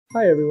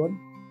Hi everyone,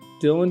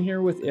 Dylan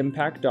here with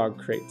Impact Dog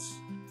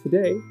Crates.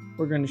 Today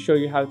we're going to show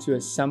you how to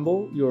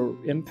assemble your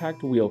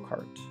Impact wheel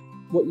cart.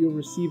 What you'll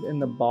receive in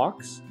the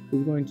box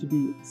is going to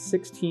be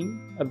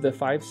 16 of the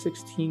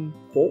 5/16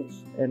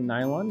 bolts and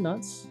nylon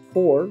nuts,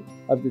 4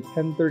 of the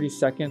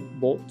 10/32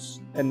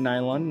 bolts and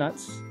nylon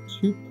nuts,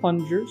 2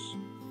 plungers,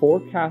 4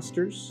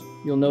 casters.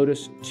 You'll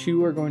notice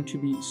 2 are going to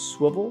be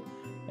swivel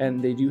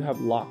and they do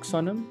have locks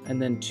on them,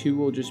 and then 2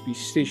 will just be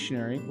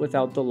stationary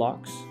without the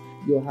locks.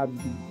 You'll have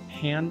the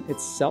pan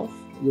itself.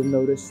 You'll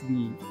notice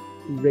the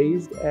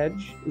raised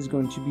edge is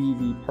going to be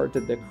the part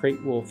that the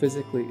crate will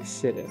physically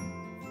sit in.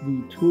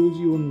 The tools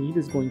you will need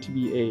is going to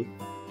be a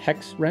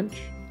hex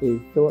wrench, a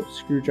Phillips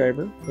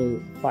screwdriver, a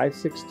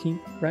 5/16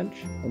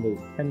 wrench, and a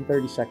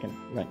 10/32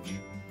 wrench.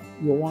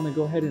 You'll want to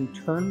go ahead and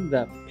turn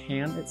the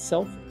pan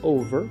itself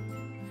over.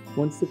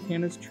 Once the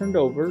pan is turned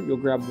over, you'll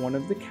grab one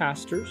of the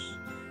casters,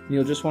 and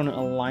you'll just want to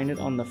align it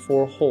on the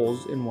 4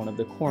 holes in one of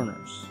the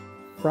corners.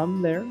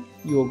 From there,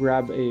 you will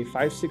grab a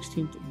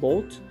 5/16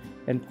 bolt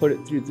and put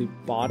it through the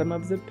bottom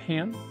of the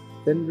pan.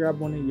 Then grab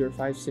one of your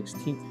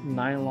 5/16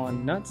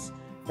 nylon nuts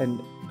and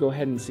go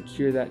ahead and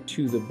secure that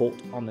to the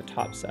bolt on the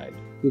top side.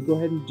 You'll go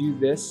ahead and do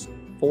this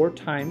 4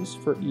 times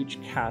for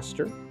each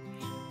caster.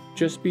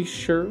 Just be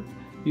sure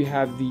you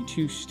have the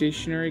 2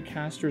 stationary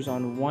casters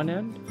on one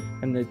end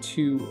and the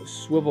 2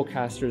 swivel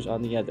casters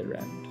on the other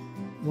end.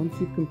 Once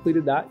you've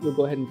completed that, you'll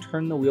go ahead and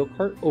turn the wheel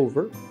cart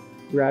over,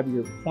 grab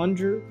your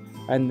plunger,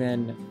 and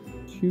then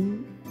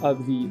 2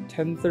 of the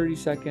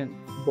 10/32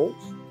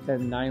 bolts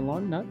and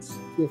nylon nuts.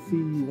 You'll see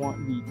you want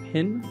the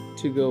pin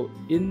to go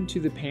into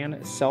the pan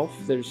itself.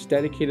 There's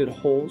dedicated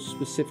holes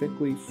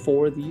specifically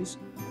for these.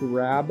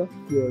 Grab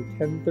your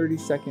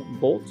 10/32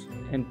 bolt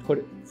and put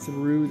it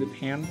through the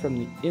pan from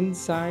the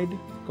inside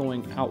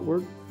going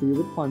outward through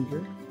the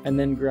plunger, and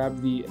then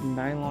grab the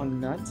nylon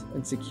nut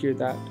and secure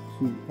that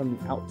from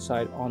the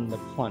outside on the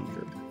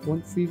plunger.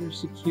 Once these are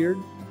secured,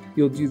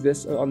 you'll do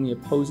this on the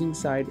opposing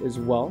side as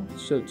well.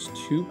 So it's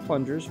 2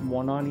 plungers,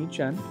 1 on each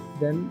end.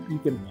 Then you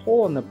can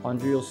pull on the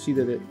plunger. You'll see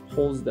that it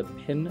pulls the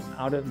pin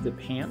out of the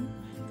pan.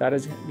 That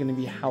is going to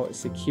be how it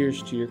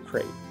secures to your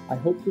crate. I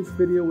hope this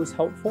video was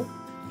helpful.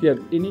 If you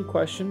have any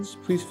questions,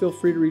 please feel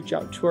free to reach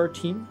out to our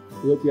team.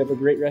 We hope you have a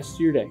great rest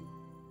of your day.